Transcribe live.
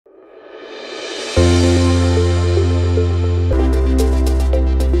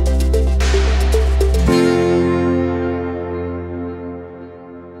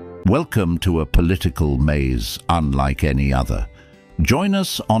Welcome to a political maze unlike any other. Join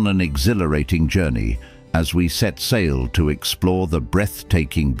us on an exhilarating journey as we set sail to explore the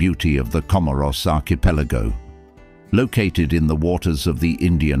breathtaking beauty of the Comoros archipelago. Located in the waters of the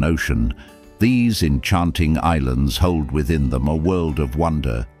Indian Ocean, these enchanting islands hold within them a world of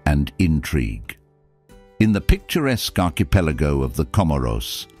wonder and intrigue. In the picturesque archipelago of the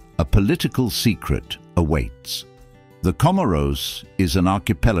Comoros, a political secret awaits. The Comoros is an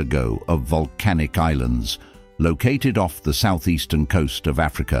archipelago of volcanic islands located off the southeastern coast of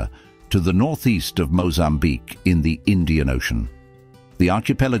Africa to the northeast of Mozambique in the Indian Ocean. The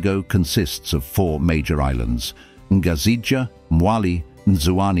archipelago consists of 4 major islands: Ngazidja, Mwali,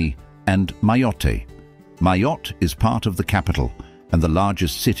 Ndzouani, and Mayotte. Mayotte is part of the capital, and the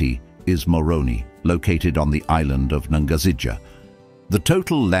largest city is Moroni, located on the island of Ngazidja. The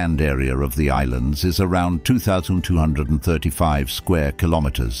total land area of the islands is around 2,235 square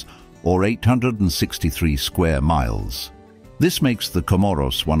kilometers, or 863 square miles. This makes the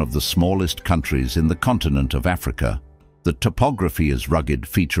Comoros one of the smallest countries in the continent of Africa. The topography is rugged,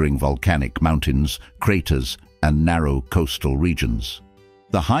 featuring volcanic mountains, craters, and narrow coastal regions.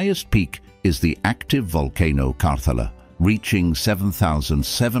 The highest peak is the active volcano Karthala, reaching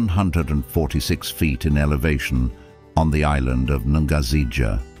 7,746 feet in elevation on the island of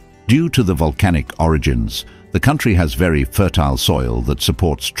Ngazidja. Due to the volcanic origins, the country has very fertile soil that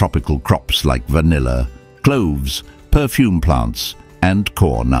supports tropical crops like vanilla, cloves, perfume plants, and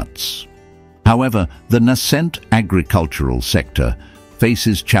core nuts. However, the nascent agricultural sector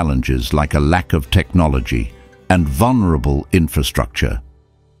faces challenges like a lack of technology and vulnerable infrastructure.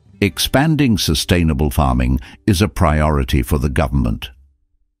 Expanding sustainable farming is a priority for the government.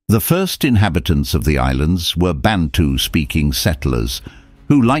 The first inhabitants of the islands were Bantu-speaking settlers,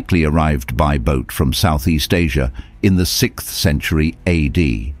 who likely arrived by boat from Southeast Asia in the 6th century AD.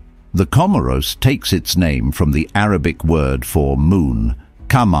 The Comoros takes its name from the Arabic word for moon,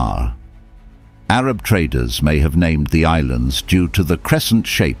 Qamar. Arab traders may have named the islands due to the crescent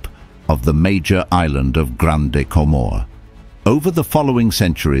shape of the major island of Grande Comore. Over the following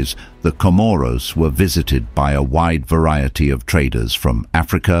centuries, the Comoros were visited by a wide variety of traders from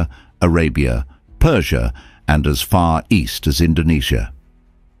Africa, Arabia, Persia, and as far east as Indonesia.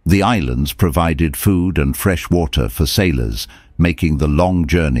 The islands provided food and fresh water for sailors making the long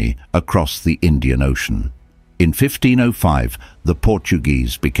journey across the Indian Ocean. In 1505, the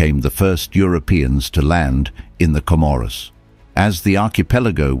Portuguese became the first Europeans to land in the Comoros. As the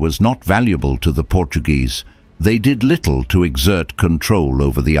archipelago was not valuable to the Portuguese, they did little to exert control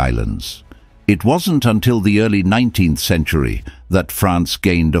over the islands. It wasn't until the early 19th century that France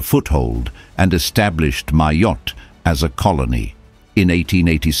gained a foothold and established Mayotte as a colony. In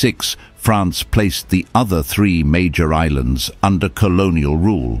 1886, France placed the other 3 major islands under colonial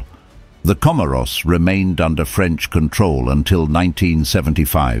rule. The Comoros remained under French control until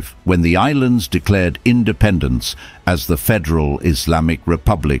 1975, when the islands declared independence as the Federal Islamic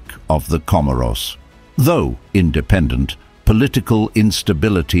Republic of the Comoros. Though independent, political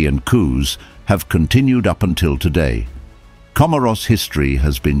instability and coups have continued up until today. Comoros history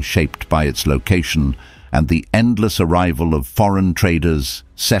has been shaped by its location and the endless arrival of foreign traders,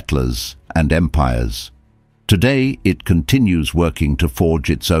 settlers, and empires. Today, it continues working to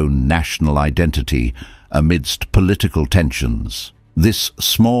forge its own national identity amidst political tensions. This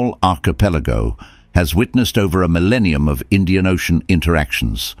small archipelago has witnessed over a millennium of Indian Ocean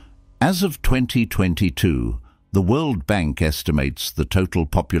interactions. As of 2022, the World Bank estimates the total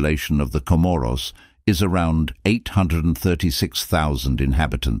population of the Comoros is around 836,000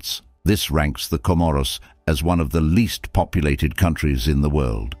 inhabitants. This ranks the Comoros as one of the least populated countries in the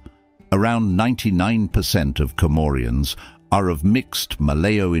world. Around 99% of Comorians are of mixed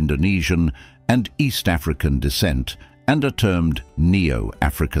Malayo-Indonesian and East African descent and are termed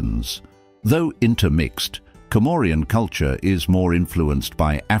Neo-Africans. Though intermixed, Comorian culture is more influenced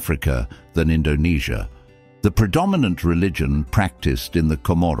by Africa than Indonesia. The predominant religion practiced in the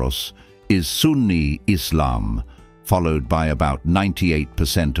Comoros is Sunni Islam, followed by about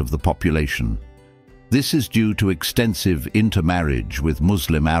 98% of the population. This is due to extensive intermarriage with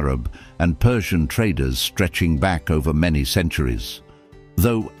Muslim Arab and Persian traders stretching back over many centuries.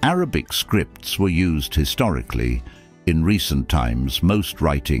 Though Arabic scripts were used historically, in recent times most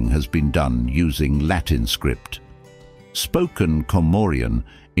writing has been done using Latin script. Spoken Comorian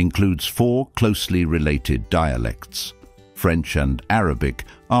includes 4 closely related dialects. French and Arabic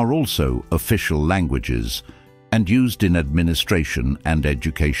are also official languages and used in administration and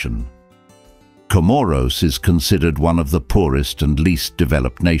education. Comoros is considered one of the poorest and least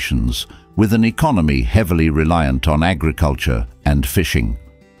developed nations, with an economy heavily reliant on agriculture and fishing.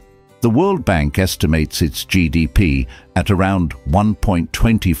 The World Bank estimates its GDP at around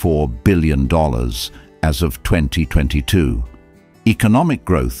 $1.24 billion as of 2022. Economic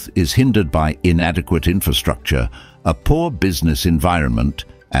growth is hindered by inadequate infrastructure, a poor business environment,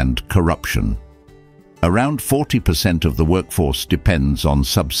 and corruption. Around 40% of the workforce depends on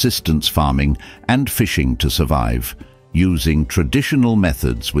subsistence farming and fishing to survive, using traditional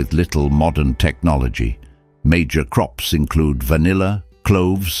methods with little modern technology. Major crops include vanilla,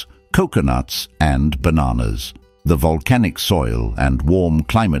 cloves, coconuts, and bananas. The volcanic soil and warm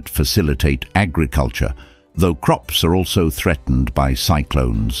climate facilitate agriculture, though crops are also threatened by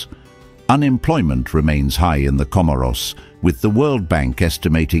cyclones. Unemployment remains high in the Comoros, with the World Bank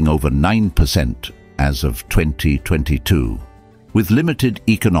estimating over 9% as of 2022. With limited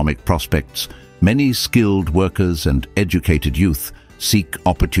economic prospects, many skilled workers and educated youth seek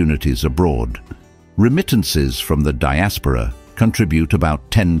opportunities abroad. Remittances from the diaspora contribute about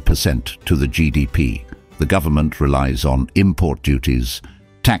 10% to the GDP. The government relies on import duties,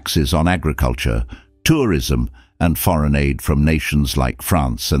 taxes on agriculture, tourism, and foreign aid from nations like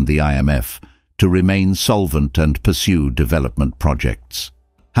France and the IMF to remain solvent and pursue development projects.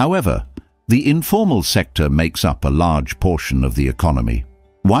 However, the informal sector makes up a large portion of the economy.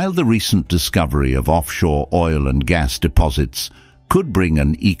 While the recent discovery of offshore oil and gas deposits could bring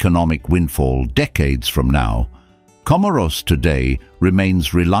an economic windfall decades from now, Comoros today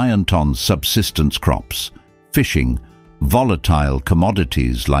remains reliant on subsistence crops, fishing, volatile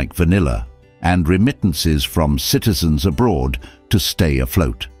commodities like vanilla, and remittances from citizens abroad to stay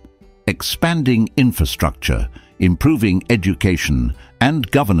afloat. Expanding infrastructure, improving education, and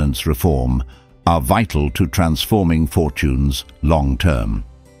governance reform are vital to transforming fortunes long-term.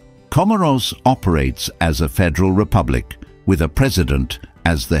 Comoros operates as a federal republic with a president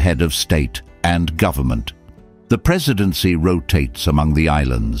as the head of state and government. The presidency rotates among the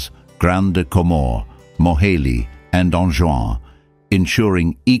islands, Grande Comore, Moheli, and Ndzouani,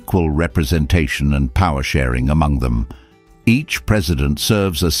 ensuring equal representation and power sharing among them. Each president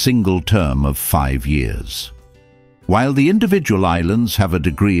serves a single term of 5 years. While the individual islands have a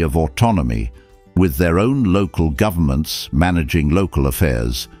degree of autonomy, with their own local governments managing local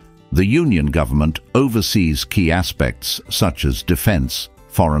affairs, the union government oversees key aspects such as defense,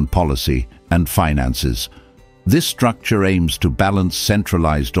 foreign policy, and finances. This structure aims to balance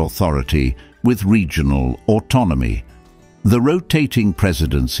centralized authority with regional autonomy. The rotating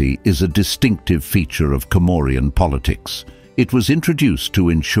presidency is a distinctive feature of Comorian politics. It was introduced to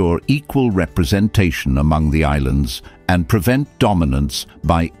ensure equal representation among the islands and prevent dominance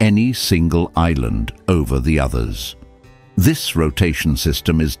by any single island over the others. This rotation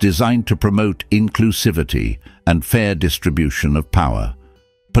system is designed to promote inclusivity and fair distribution of power.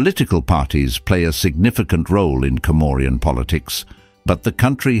 Political parties play a significant role in Comorian politics, but the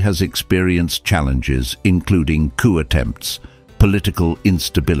country has experienced challenges including coup attempts, political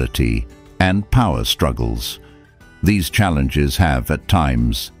instability, and power struggles. These challenges have, at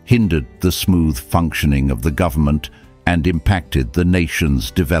times, hindered the smooth functioning of the government and impacted the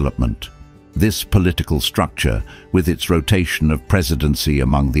nation's development. This political structure, with its rotation of presidency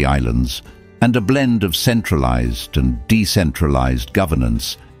among the islands, and a blend of centralized and decentralized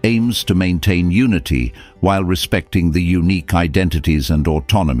governance, aims to maintain unity while respecting the unique identities and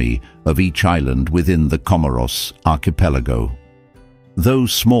autonomy of each island within the Comoros archipelago. Though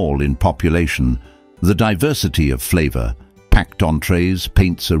small in population, the diversity of flavor, packed entrees,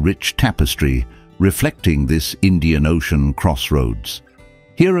 paints a rich tapestry, reflecting this Indian Ocean crossroads.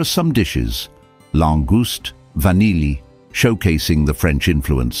 Here are some dishes: langouste, vanille, showcasing the French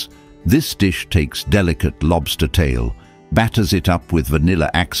influence. This dish takes delicate lobster tail, batters it up with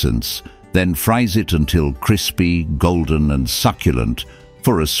vanilla accents, then fries it until crispy, golden and succulent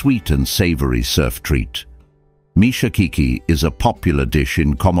for a sweet and savory surf treat. Mishakiki is a popular dish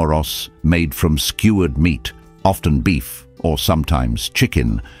in Comoros made from skewered meat, often beef or sometimes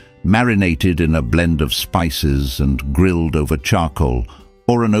chicken, marinated in a blend of spices and grilled over charcoal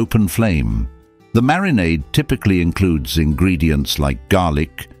or an open flame. The marinade typically includes ingredients like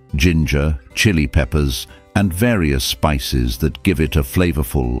garlic, ginger, chili peppers, and various spices that give it a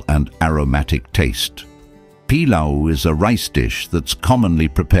flavorful and aromatic taste. Pilau is a rice dish that's commonly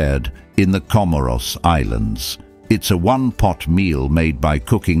prepared in the Comoros Islands. It's a one-pot meal made by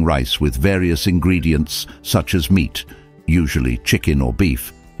cooking rice with various ingredients such as meat, usually chicken or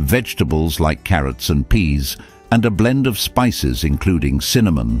beef, vegetables like carrots and peas, and a blend of spices including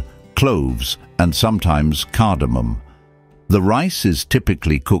cinnamon, cloves, and sometimes cardamom. The rice is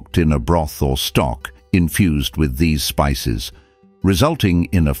typically cooked in a broth or stock infused with these spices, resulting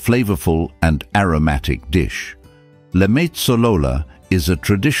in a flavorful and aromatic dish. Le mezzo-lola is a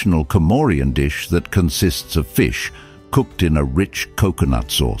traditional Comorian dish that consists of fish cooked in a rich coconut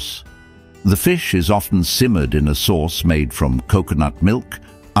sauce. The fish is often simmered in a sauce made from coconut milk,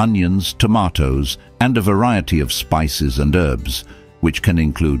 onions, tomatoes, and a variety of spices and herbs, which can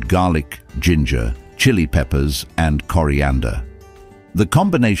include garlic, ginger, chili peppers, and coriander. The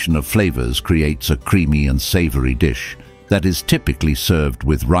combination of flavors creates a creamy and savory dish that is typically served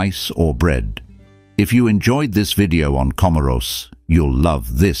with rice or bread. If you enjoyed this video on Comoros, you'll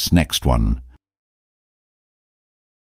love this next one.